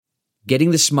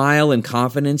Getting the smile and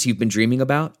confidence you've been dreaming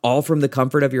about, all from the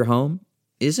comfort of your home,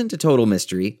 isn't a total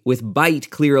mystery with Bite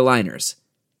Clear Aligners.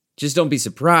 Just don't be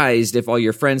surprised if all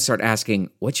your friends start asking,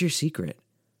 "What's your secret?"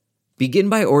 Begin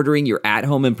by ordering your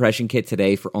at-home impression kit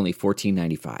today for only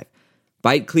 $14.95.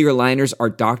 Bite Clear Aligners are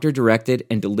doctor-directed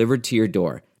and delivered to your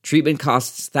door. Treatment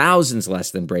costs thousands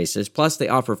less than braces, plus they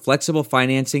offer flexible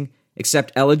financing,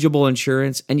 accept eligible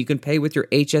insurance, and you can pay with your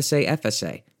HSA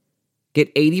FSA. Get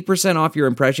 80% off your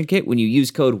impression kit when you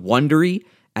use code WONDERY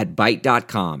at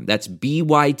Byte.com. That's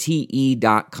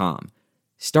BYTE.com.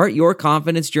 Start your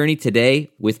confidence journey today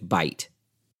with Byte.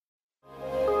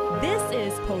 This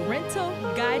is Parental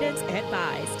Guidance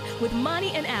Advised with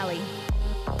Moni and Allie.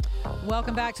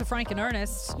 Welcome back to Frank and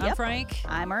Ernest. I'm Frank.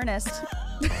 I'm Ernest.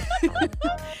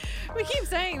 We keep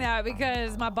saying that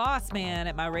because my boss man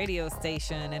at my radio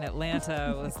station in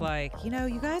Atlanta was like,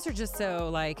 you guys are just so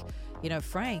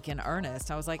Frank and Ernest.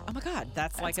 I was like, oh my God,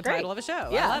 that's like a great. title of a show.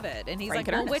 Yeah. I love it. And he's Frank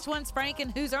like, and well, which one's Frank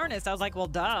and who's Ernest? I was like, well,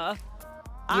 duh.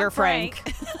 You're I'm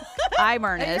Frank. I'm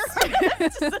Ernest.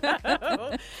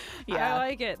 I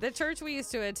like it. The church we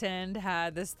used to attend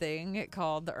had this thing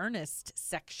called the Earnest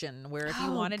section, where if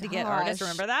you wanted to get earnest,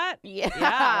 remember that? Yeah.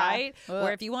 Right? Ugh.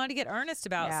 Where if you wanted to get earnest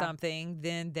about something,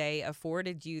 then they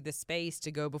afforded you the space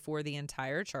to go before the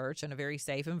entire church in a very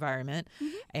safe environment,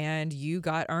 and you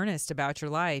got earnest about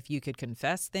your life. You could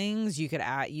confess things. You could,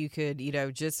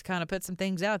 just kind of put some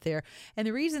things out there. And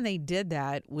the reason they did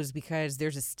that was because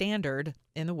there's a standard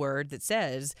in the word that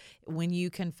says when you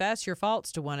confess your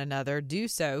faults to one another, do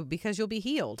so because you'll be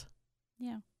healed.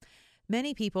 Yeah.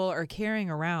 Many people are carrying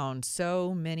around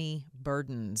so many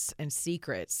burdens and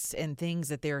secrets and things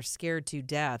that they're scared to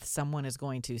death someone is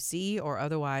going to see or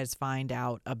otherwise find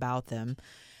out about them.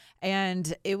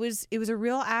 And it was a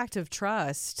real act of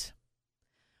trust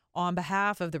on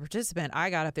behalf of the participant. I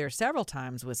got up there several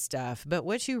times with stuff, but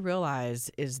what you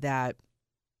realize is that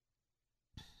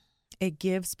it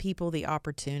gives people the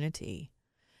opportunity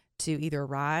to either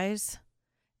rise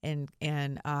and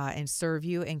serve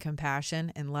you in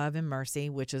compassion and love and mercy,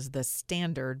 which is the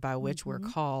standard by which we're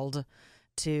called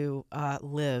to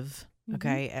live,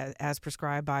 okay, as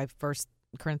prescribed by 1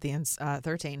 Corinthians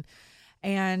 13.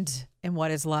 And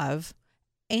what is love?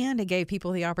 And it gave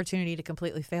people the opportunity to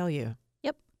completely fail you.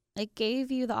 Yep. It gave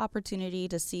you the opportunity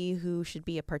to see who should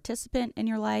be a participant in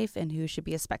your life and who should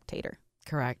be a spectator.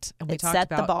 Correct. And we it talked set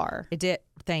about the bar. It did.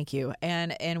 Thank you.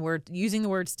 And we're using the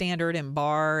word standard and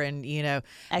bar and,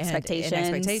 expectations. And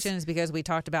expectations because we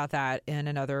talked about that in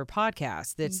another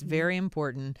podcast. That's very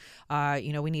important.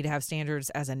 We need to have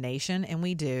standards as a nation, and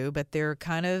we do, but they're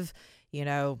kind of,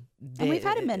 and we've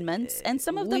had amendments, and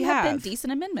some of them have been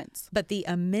decent amendments. But the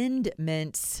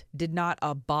amendments did not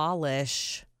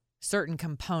abolish certain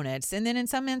components. And then in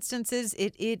some instances,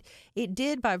 it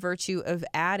did by virtue of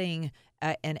adding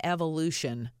an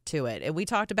evolution to it. And we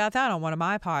talked about that on one of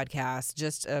my podcasts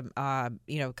just, a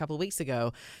couple of weeks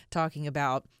ago, talking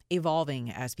about evolving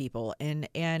as people. And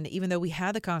even though we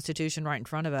had the Constitution right in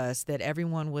front of us, that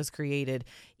everyone was created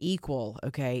equal,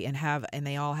 okay, and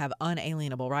they all have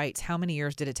unalienable rights. How many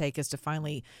years did it take us to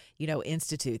finally,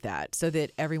 institute that so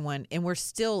that everyone, and we're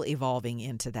still evolving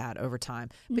into that over time.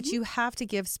 But you have to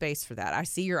give space for that. I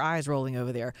see your eyes rolling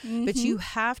over there. But you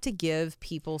have to give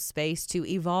people space to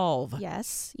evolve.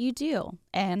 Yes, you do.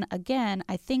 And again,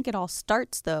 I think it all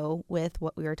starts, though, with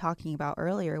what we were talking about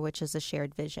earlier, which is a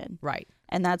shared vision. Right.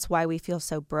 And that's why we feel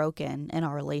so broken in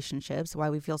our relationships,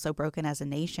 why we feel so broken as a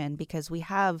nation, because we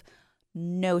have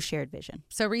no shared vision.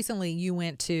 So recently you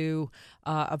went to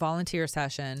a volunteer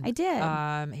session. I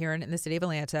did. Here in the city of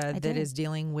Atlanta that is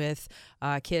dealing with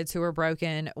kids who are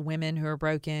broken, women who are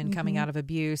broken, coming out of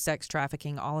abuse, sex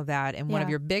trafficking, all of that. And one of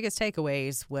your biggest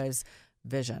takeaways was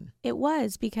vision. It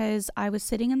was because I was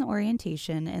sitting in the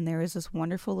orientation and there was this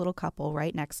wonderful little couple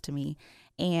right next to me.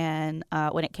 And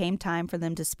when it came time for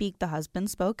them to speak, the husband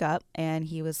spoke up and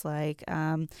he was like,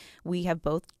 we have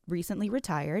both recently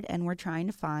retired and we're trying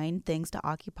to find things to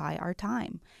occupy our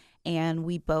time. And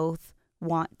we both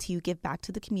want to give back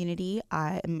to the community.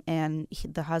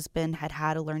 The husband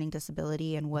had a learning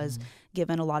disability and was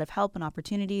given a lot of help and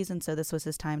opportunities. And so this was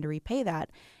his time to repay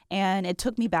that. And it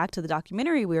took me back to the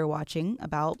documentary we were watching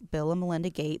about Bill and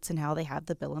Melinda Gates and how they have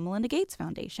the Bill and Melinda Gates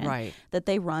Foundation that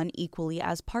they run equally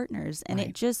as partners. And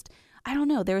it just, I don't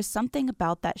know, there was something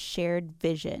about that shared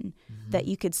vision that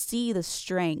you could see the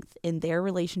strength in their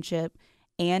relationship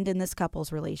and in this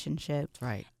couple's relationship.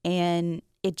 Right. And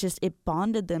it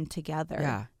bonded them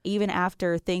together. Even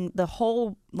after the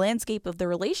whole landscape of the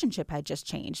relationship had just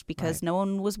changed because no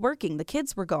one was working. The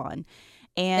kids were gone.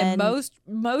 And most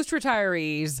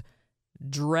retirees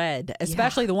dread,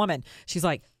 especially the woman. She's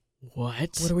like,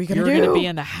 what? What are we gonna You're do? going to be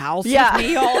in the house with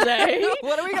me all day?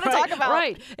 What are we going to talk about?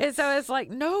 Right. And so it's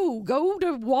like, no, go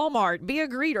to Walmart, be a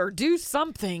greeter, do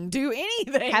something, do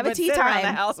anything. Have a but tea sit around time.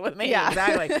 the house with me. Yeah.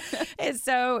 Exactly. And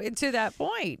so to that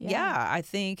point, Yeah. I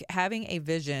think having a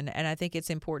vision, and I think it's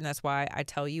important. That's why I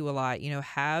tell you a lot,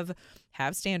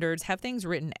 have standards, have things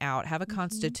written out, have a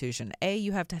constitution.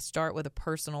 You have to start with a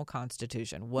personal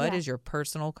constitution. What is your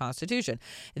personal constitution?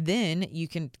 Then you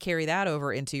can carry that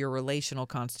over into your relational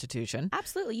constitution.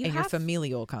 Absolutely. Your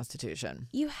familial constitution.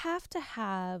 You have to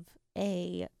have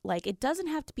it doesn't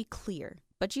have to be clear,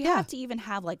 but you have to even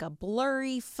have like a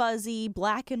blurry, fuzzy,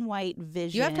 black and white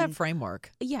vision. You have to have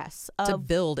framework. Yes. To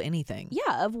build anything.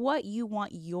 Yeah, of what you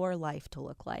want your life to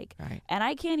look like. Right. And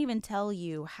I can't even tell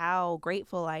you how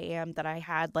grateful I am that I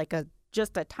had like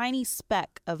just a tiny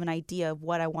speck of an idea of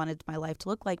what I wanted my life to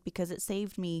look like, because it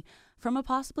saved me from a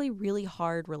possibly really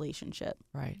hard relationship.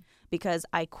 Right. Because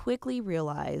I quickly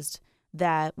realized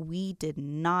that we did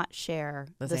not share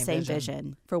the same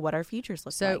vision for what our futures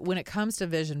look like. So when it comes to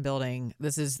vision building,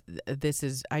 this is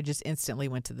I just instantly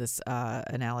went to this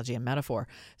analogy and metaphor.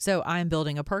 So I'm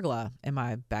building a pergola in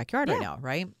my backyard right now,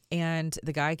 right? And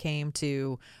the guy came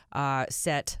to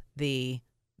set the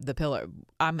pillar.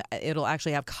 It'll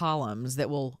actually have columns that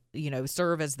will,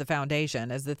 serve as the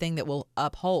foundation, as the thing that will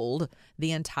uphold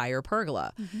the entire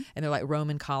pergola. And they're like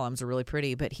Roman columns, are really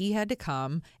pretty. But he had to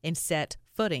come and set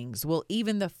footings. Well,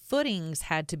 even the footings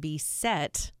had to be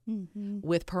set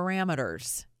with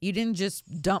parameters. You didn't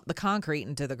just dump the concrete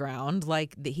into the ground.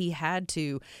 He had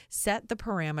to set the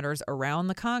parameters around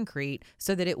the concrete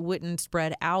so that it wouldn't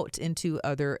spread out into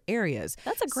other areas.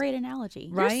 That's a great analogy.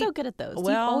 Right? You're so good at those. Well,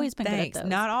 You've always been thanks. good at those.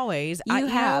 Not always. I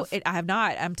have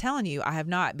not. I'm telling you, I have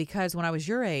not, because when I was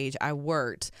your age, I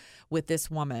worked with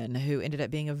this woman who ended up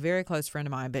being a very close friend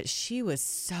of mine, but she was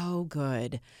so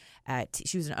good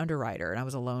she was an underwriter and I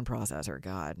was a loan processor.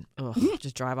 God,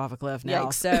 just drive off a cliff now.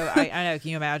 Yikes. So I know,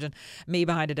 can you imagine me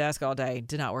behind a desk all day?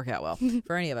 Did not work out well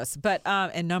for any of us, but,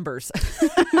 and numbers.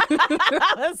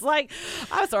 It's like,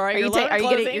 I'm sorry. You're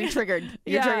triggered.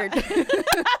 You're triggered.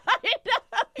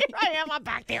 Here I am. I'm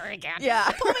back there again.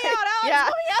 Yeah. Pull me out, Alex. Yeah.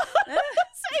 Pull me out.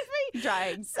 Save me.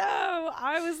 Drying. So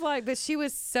I was like, but she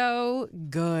was so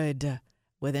good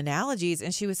with analogies,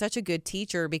 and she was such a good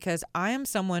teacher, because I am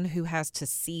someone who has to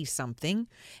see something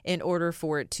in order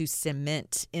for it to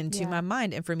cement into my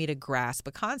mind and for me to grasp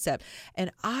a concept.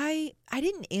 And I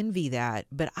didn't envy that,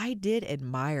 but I did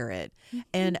admire it.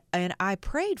 And I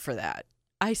prayed for that.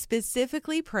 I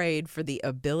specifically prayed for the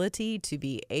ability to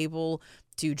be able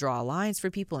to draw lines for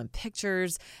people and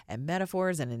pictures and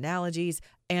metaphors and analogies.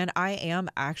 And I am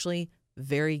actually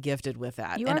very gifted with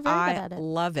that. You are and very good at it.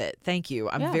 Love it. Thank you.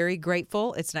 I'm very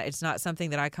grateful. It's not something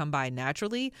that I come by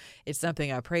naturally. It's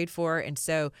something I prayed for. And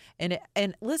so, and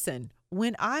listen,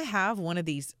 when I have one of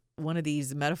these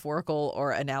metaphorical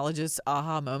or analogous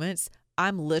aha moments,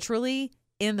 I'm literally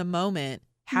in the moment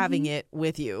having it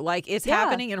with you. Like, it's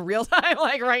happening in real time.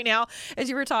 Like right now, as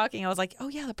you were talking, I was like, oh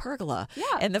yeah, the pergola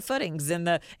and the footings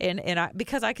and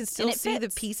because I can still see the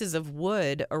pieces of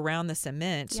wood around the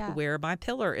cement where my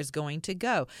pillar is going to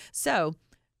go. So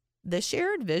the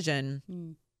shared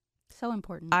vision, so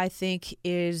important, I think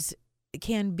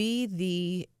can be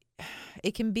the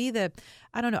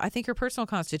I don't know. I think your personal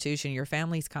constitution, your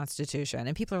family's constitution,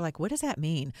 and people are like, what does that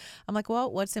mean? I'm like,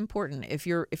 well, what's important? If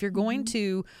you're going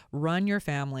to run your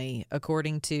family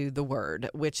according to the word,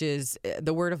 which is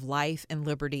the word of life and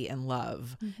liberty and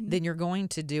love, then you're going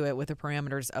to do it with the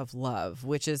parameters of love,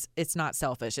 which is, it's not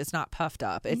selfish. It's not puffed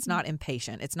up. It's not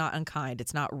impatient. It's not unkind.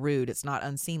 It's not rude. It's not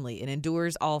unseemly. It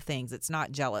endures all things. It's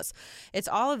not jealous. It's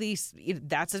all of these.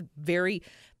 That's a very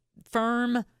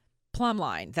firm plumb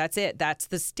line. That's it. That's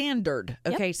the standard.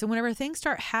 Okay. So whenever things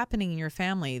start happening in your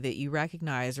family that you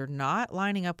recognize are not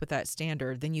lining up with that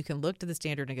standard, then you can look to the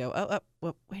standard and go,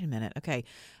 well, wait a minute. Okay.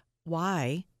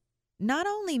 Why? Not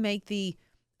only make the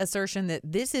assertion that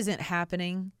this isn't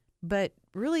happening, but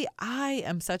really, I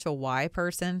am such a why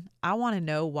person. I want to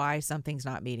know why something's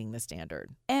not meeting the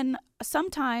standard. And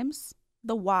sometimes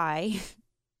the why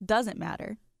doesn't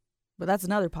matter. But that's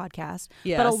another podcast.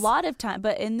 Yes. But a lot of time,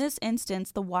 but in this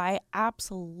instance, the why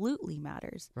absolutely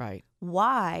matters. Right.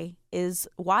 Why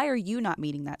are you not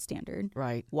meeting that standard?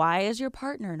 Right. Why is your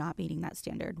partner not meeting that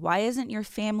standard? Why isn't your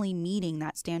family meeting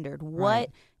that standard?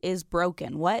 What is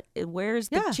broken? Where's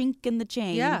the chink in the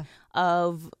chain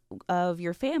of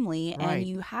your family? Right. And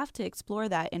you have to explore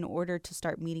that in order to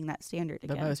start meeting that standard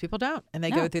again. But most people don't. And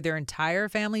they go through their entire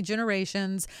family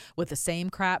generations with the same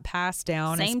crap passed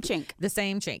down. Same chink. The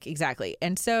same chink, exactly.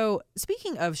 And so,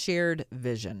 speaking of shared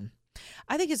vision,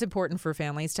 I think it's important for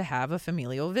families to have a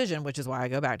familial vision, which is why I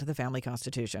go back to the family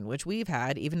constitution, which we've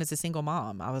had even as a single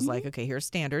mom. I was like, okay, here's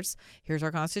standards. Here's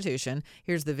our constitution.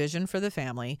 Here's the vision for the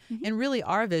family. And really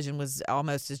our vision was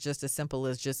almost just as simple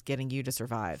as just getting you to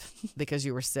survive because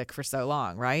you were sick for so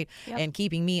long, right? Yep. And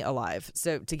keeping me alive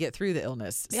so to get through the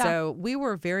illness. Yeah. So we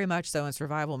were very much so in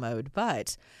survival mode,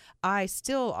 but I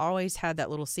still always had that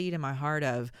little seed in my heart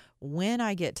of when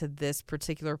I get to this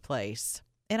particular place,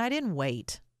 and I didn't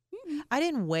wait. I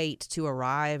didn't wait to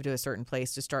arrive to a certain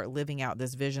place to start living out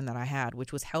this vision that I had,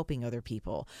 which was helping other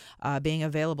people, being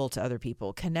available to other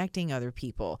people, connecting other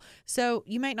people. So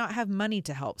you might not have money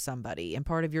to help somebody, and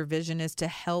part of your vision is to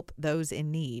help those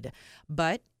in need.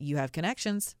 But you have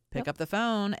connections. Pick up the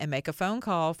phone and make a phone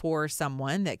call for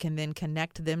someone that can then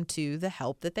connect them to the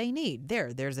help that they need.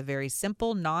 There's a very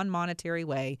simple, non-monetary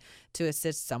way to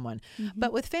assist someone.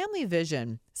 But with family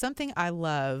vision, something I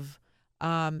love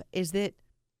is that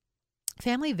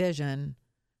family vision,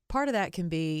 part of that can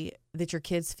be that your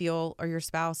kids feel or your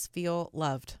spouse feel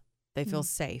loved. They feel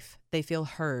safe. They feel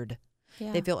heard.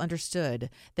 Yeah. They feel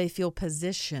understood. They feel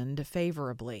positioned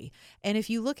favorably. And if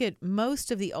you look at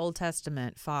most of the Old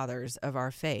Testament fathers of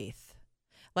our faith,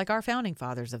 like our founding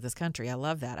fathers of this country, I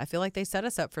love that. I feel like they set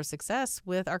us up for success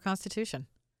with our Constitution.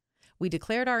 We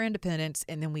declared our independence,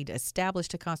 and then we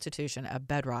established a constitution, a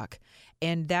bedrock,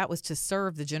 and that was to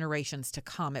serve the generations to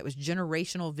come. It was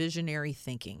generational visionary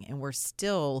thinking, and we're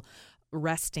still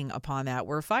resting upon that.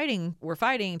 We're fighting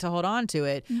to hold on to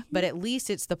it, but at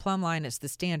least it's the plumb line, it's the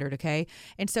standard, okay?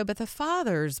 And so, but the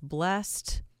fathers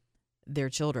blessed their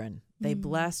children. They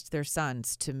blessed their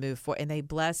sons to move forward, and they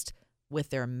blessed with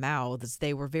their mouths.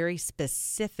 They were very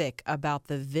specific about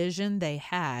the vision they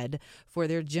had for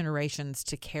their generations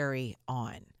to carry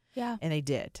on. Yeah. And they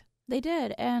did. They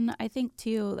did. And I think,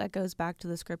 too, that goes back to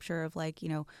the scripture of, like,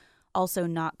 also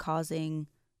not causing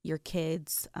your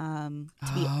kids to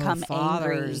become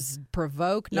fathers, angry.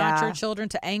 Provoke not your children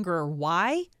to anger.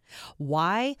 Why?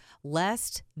 Why?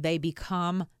 Lest they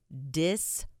become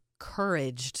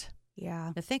discouraged.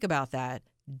 Yeah. Now think about that.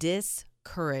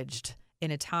 Discouraged in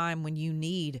a time when you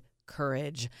need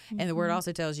courage. And the word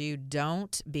also tells you,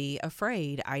 don't be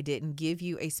afraid. I didn't give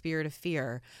you a spirit of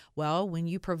fear. Well, when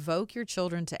you provoke your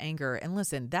children to anger, and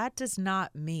listen, that does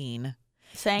not mean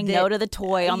saying no to the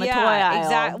toy on the toy aisle.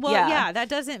 Exactly. Well, that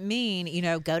doesn't mean,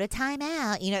 go to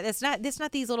timeout. That's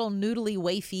not these little noodly,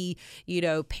 wafy,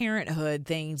 parenthood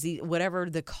things, whatever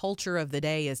the culture of the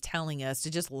day is telling us to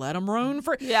just let them roam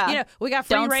for. Yeah. We got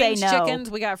free range chickens.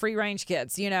 We got free range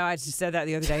kids. I just said that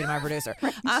the other day to my producer.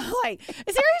 I'm like,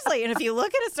 seriously. And if you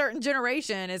look at a certain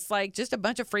generation, it's like just a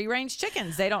bunch of free range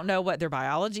chickens. They don't know what their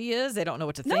biology is. They don't know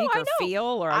what to think or feel,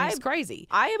 or it's crazy.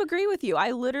 I agree with you.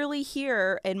 I literally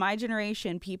hear in my generation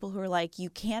people who are like,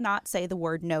 you cannot say the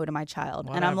word no to my child.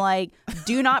 Whatever. And I'm like,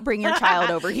 do not bring your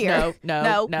child over here.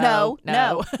 No.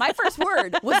 My first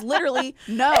word was literally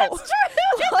no. It's true.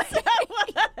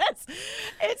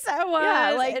 It so was.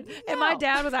 Yeah, and my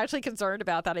dad was actually concerned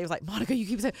about that. He was like, Monica, you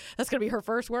keep saying that's going to be her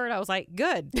first word. I was like,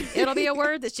 good. It'll be a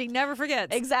word that she never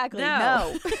forgets. Exactly.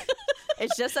 No.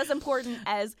 It's just as important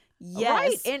as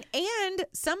yes. Right. And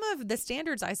some of the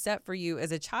standards I set for you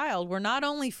as a child were not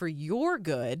only for your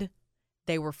good,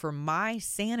 they were for my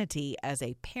sanity as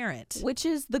a parent. Which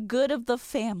is the good of the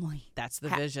family. That's the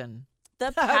vision.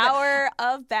 The power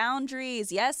of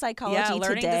boundaries. Yes, Psychology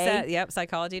Today.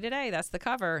 Psychology Today. That's the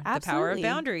cover. Absolutely. The power of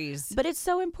boundaries. But it's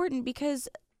so important because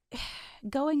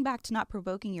going back to not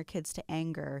provoking your kids to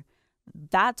anger,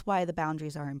 that's why the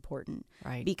boundaries are important.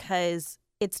 Right. Because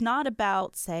it's not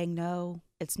about saying no.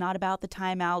 It's not about the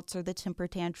timeouts or the temper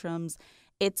tantrums.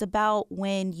 It's about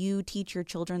when you teach your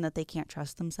children that they can't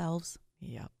trust themselves.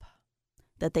 Yep.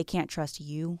 That they can't trust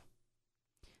you.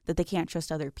 That they can't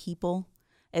trust other people.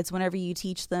 It's whenever you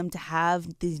teach them to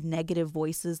have these negative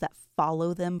voices that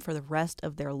follow them for the rest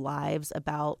of their lives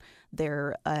about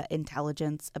their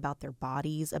intelligence, about their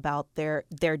bodies, about their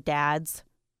dads,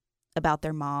 about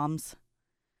their moms.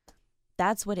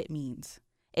 That's what it means.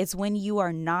 It's when you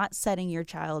are not setting your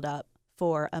child up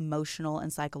for emotional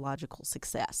and psychological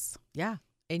success. Yeah.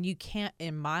 And you can't,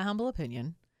 in my humble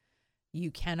opinion,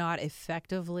 you cannot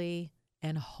effectively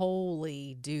and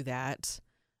wholly do that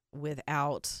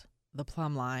without the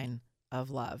plumb line of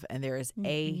love. And there is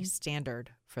a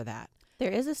standard for that.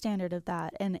 There is a standard of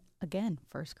that. And again,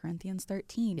 1 Corinthians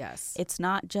 13. Yes. It's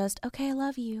not just, okay, I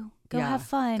love you. Go have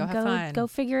fun. Go have fun. Go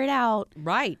figure it out.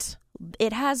 Right.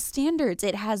 It has standards.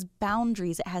 It has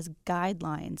boundaries. It has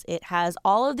guidelines. It has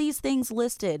all of these things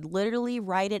listed. Literally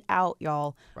write it out,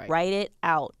 y'all. Right. Write it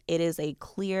out. It is a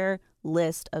clear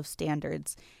list of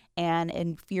standards. And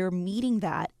if you're meeting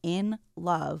that in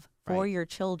love, for your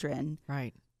children,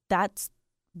 right, that's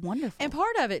wonderful. and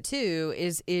part of it too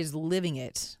is living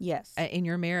it Yes. in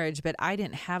your marriage. But I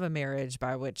didn't have a marriage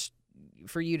by which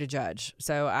for you to judge.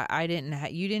 So I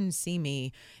didn't. You didn't see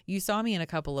me. You saw me in a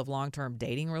couple of long-term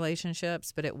dating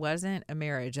relationships, but it wasn't a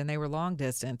marriage, and they were long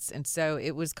distance, and so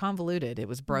it was convoluted. It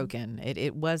was broken.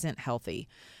 It wasn't healthy.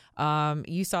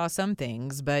 You saw some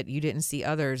things, but you didn't see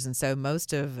others, and so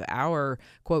most of our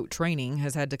quote training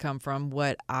has had to come from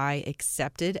what I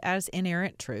accepted as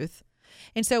inerrant truth.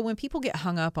 And so when people get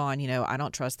hung up on, I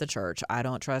don't trust the church, I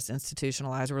don't trust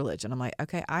institutionalized religion, I'm like,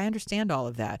 okay, I understand all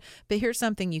of that. But here's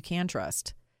something you can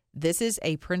trust. This is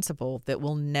a principle that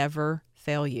will never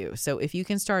fail you. So if you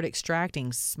can start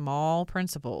extracting small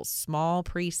principles, small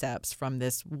precepts from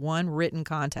this one written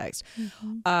context,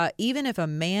 even if a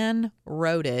man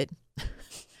wrote it,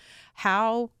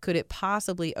 how could it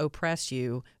possibly oppress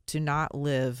you to not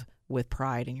live with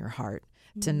pride in your heart?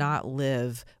 To not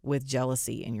live with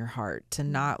jealousy in your heart, to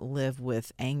not live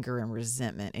with anger and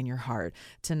resentment in your heart,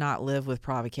 to not live with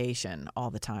provocation all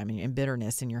the time and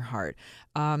bitterness in your heart,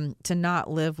 to not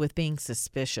live with being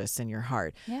suspicious in your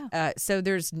heart. Yeah. So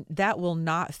that will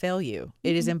not fail you.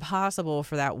 It is impossible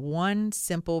for that one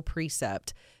simple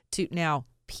precept to. Now,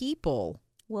 people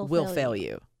will fail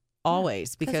you.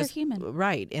 Always, because they're human.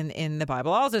 Right. In the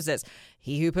Bible also says,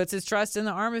 he who puts his trust in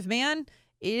the arm of man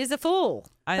is a fool.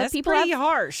 That's pretty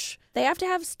harsh. They have to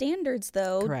have standards,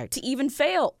 though, Correct. to even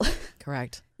fail.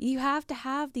 Correct. You have to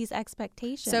have these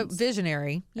expectations. So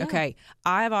visionary. Yeah. Okay.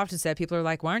 I've often said, people are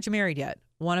like, why aren't you married yet?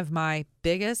 One of my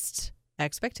biggest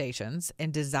expectations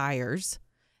and desires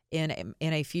in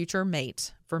a future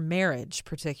mate, for marriage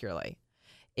particularly,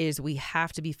 is we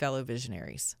have to be fellow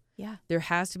visionaries. Yeah. There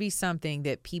has to be something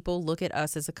that people look at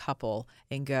us as a couple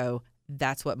and go,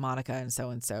 that's what Monica and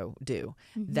so do.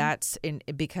 That's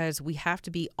because we have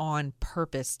to be on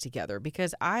purpose together,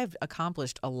 because I've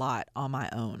accomplished a lot on my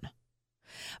own.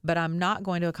 But I'm not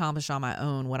going to accomplish on my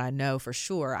own what I know for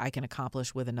sure I can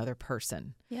accomplish with another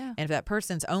person. Yeah. And if that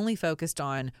person's only focused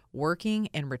on working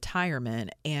and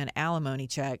retirement and alimony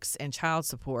checks and child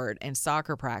support and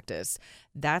soccer practice,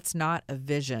 that's not a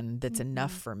vision that's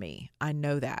enough for me. I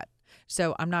know that.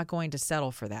 So I'm not going to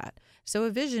settle for that. So a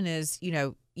vision is,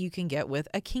 you can get with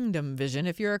a kingdom vision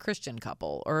if you're a Christian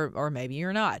couple, or maybe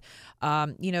you're not,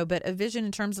 but a vision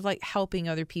in terms of like helping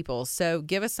other people. So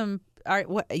give us some, all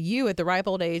right, you at the ripe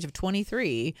old age of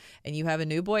 23 and you have a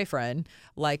new boyfriend,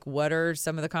 like what are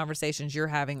some of the conversations you're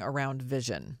having around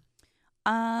vision?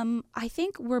 I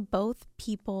think we're both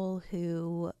people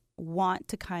who want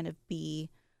to kind of be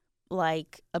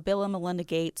like a Bill and Melinda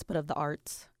Gates, but of the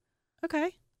arts.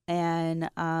 Okay. And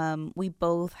we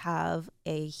both have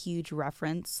a huge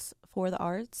reference for the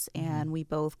arts, and we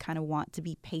both kind of want to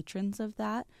be patrons of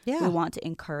that. Yeah. We want to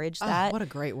encourage that. Oh, what a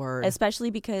great word. Especially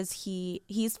because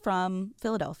he's from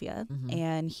Philadelphia,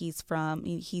 and he's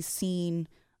seen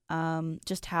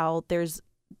just how there's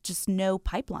just no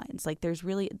pipelines. Like there's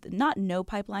really not no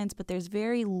pipelines, but there's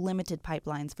very limited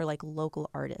pipelines for like local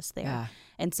artists there. Yeah.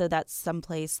 And so that's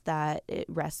someplace that it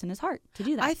rests in his heart to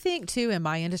do that. I think too, in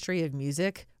my industry of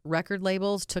music, record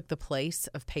labels took the place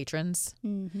of patrons,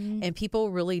 and people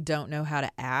really don't know how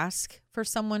to ask for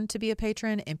someone to be a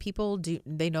patron, and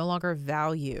they no longer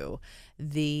value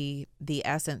the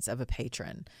essence of a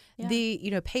patron.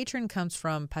 Yeah. Patron comes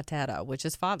from patera, which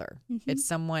is father. It's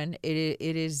someone.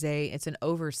 It's an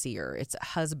overseer. It's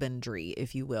husbandry,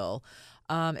 if you will.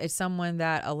 It's someone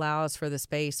that allows for the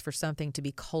space for something to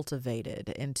be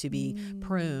cultivated and to be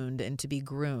pruned and to be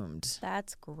groomed.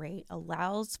 That's great.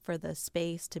 Allows for the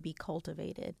space to be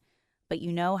cultivated. But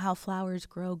you know how flowers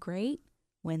grow great?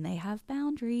 When they have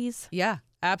boundaries. Yeah,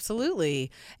 absolutely.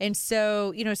 And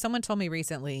so, someone told me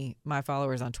recently, my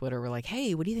followers on Twitter were like,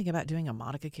 hey, what do you think about doing a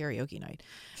Monica karaoke night?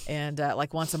 And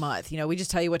like once a month, we just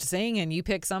tell you what to sing and you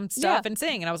pick some stuff and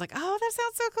sing. And I was like, oh, that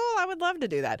sounds so cool. I would love to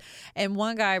do that. And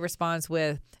one guy responds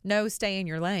with, no, stay in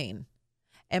your lane.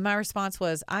 And my response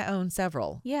was, I own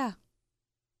several. Yeah.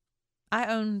 I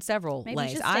own several Maybe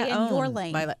lanes. Just stay in your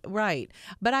lane. Right.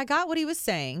 But I got what he was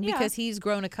saying because he's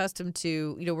grown accustomed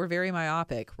to, we're very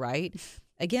myopic, right?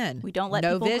 Again, we don't let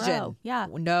no people vision. grow. Yeah.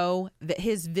 No,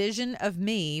 his vision of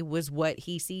me was what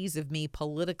he sees of me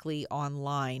politically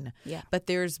online. Yeah. But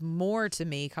there's more to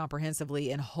me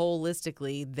comprehensively and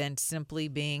holistically than simply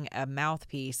being a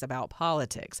mouthpiece about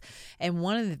politics. And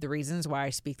one of the reasons why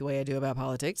I speak the way I do about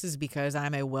politics is because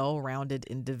I'm a well-rounded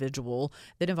individual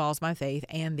that involves my faith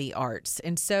and the arts.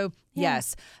 And so,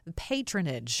 yes,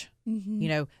 patronage.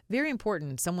 Very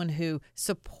important. Someone who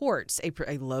supports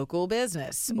a local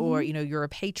business, or you're a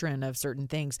patron of certain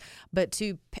things. But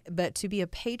to be a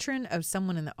patron of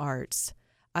someone in the arts,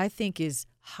 I think is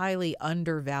highly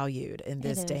undervalued in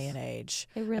this It day is. and age.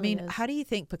 It really I mean, is. how do you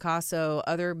think Picasso,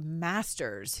 other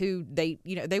masters who they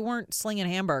weren't slinging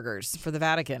hamburgers for the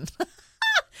Vatican.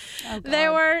 Oh, They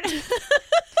God. weren't.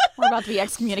 We're about to be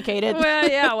excommunicated. Well,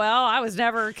 yeah, well, I was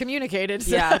never communicated.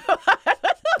 So Yeah. I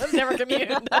was never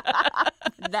communicated.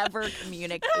 Never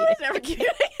communicated. I was never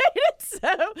communicated. So,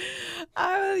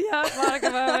 Monica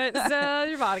moment. So,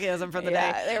 your Monicaism for the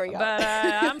Yeah, day. there we go. But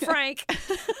I'm Frank.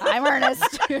 I'm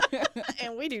Ernest.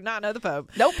 And we do not know the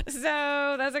Pope. Nope.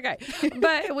 So that's okay.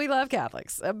 But we love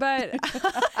Catholics. But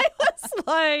I was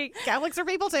like, Catholics are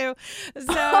people too. So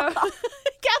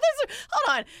Catholics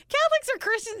hold on. Catholics are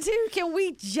Christians too. Can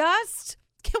we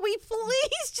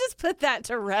please just put that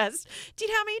to rest? Do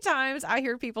you know how many times I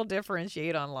hear people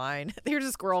differentiate online? Here's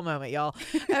a squirrel moment, y'all.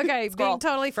 Okay, being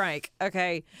totally frank.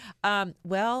 Okay.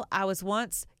 Well, I was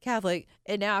once Catholic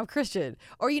and now I'm Christian.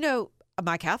 Or,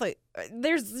 my Catholic,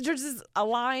 there's just a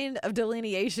line of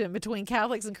delineation between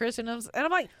Catholics and Christians. And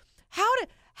I'm like, how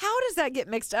does that get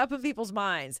mixed up in people's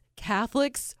minds?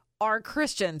 Catholics are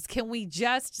Christians. Can we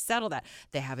just settle that?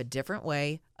 They have a different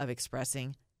way of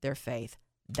expressing their faith.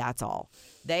 That's all.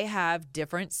 They have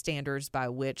different standards by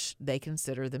which they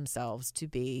consider themselves to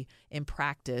be in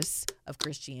practice of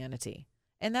Christianity.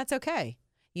 And that's okay.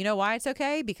 You know why it's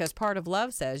okay? Because part of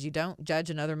love says you don't judge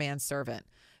another man's servant.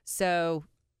 So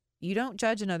you don't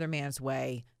judge another man's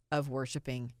way of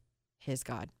worshiping his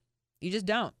God. You just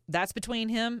don't. That's between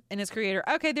him and his creator.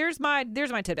 Okay, there's my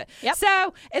tidbit. Yep.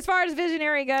 So as far as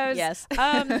visionary goes, Yes.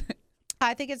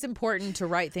 I think it's important to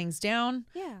write things down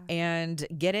and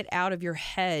get it out of your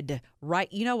head.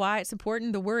 You know why it's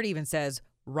important? The word even says,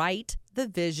 write the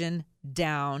vision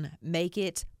down, make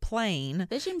it plain,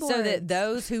 Vision so that boards.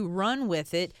 those who run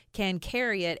with it can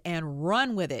carry it and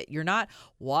run with it. You're not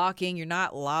walking, you're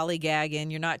not lollygagging,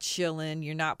 you're not chilling,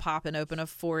 you're not popping open a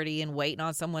 40 and waiting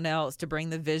on someone else to bring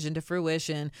the vision to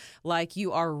fruition. Like,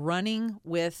 you are running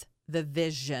with the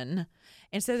vision.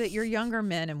 And so that your younger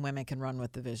men and women can run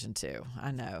with the vision too.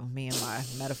 I know, me and my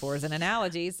metaphors and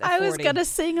analogies. At I was 40. going to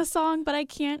sing a song, but I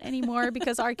can't anymore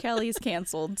because R. Kelly's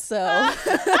canceled. So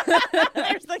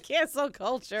There's the cancel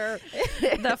culture.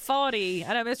 The 40.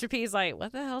 I know Mr. P's like,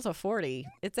 what the hell's a 40?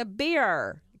 It's a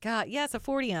beer. God, yeah, it's a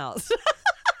 40 ounce.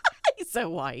 He's so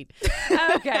white.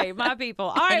 Okay, my people.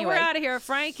 All right, Anyway. we're out of here.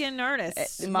 Frank and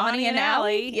Ernest. Monty and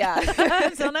Allie. Yeah.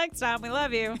 Until next time, we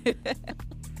love you.